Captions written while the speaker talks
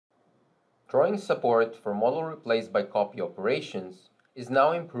Drawing support for model replaced by copy operations is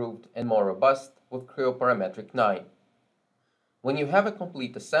now improved and more robust with Creo Parametric 9. When you have a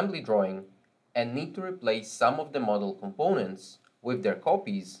complete assembly drawing and need to replace some of the model components with their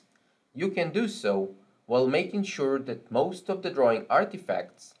copies, you can do so while making sure that most of the drawing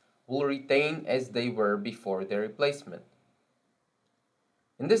artifacts will retain as they were before their replacement.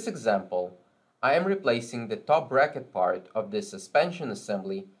 In this example, I am replacing the top bracket part of the suspension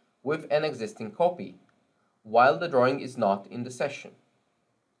assembly with an existing copy, while the drawing is not in the session.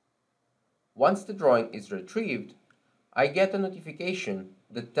 Once the drawing is retrieved, I get a notification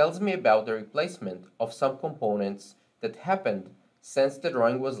that tells me about the replacement of some components that happened since the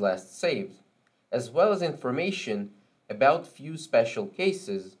drawing was last saved, as well as information about few special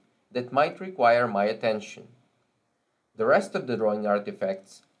cases that might require my attention. The rest of the drawing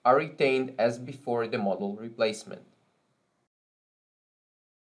artifacts are retained as before the model replacement.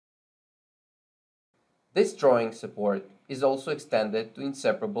 This drawing support is also extended to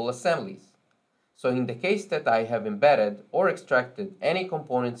inseparable assemblies. So in the case that I have embedded or extracted any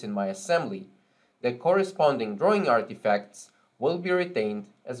components in my assembly, the corresponding drawing artifacts will be retained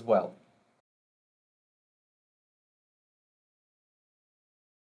as well.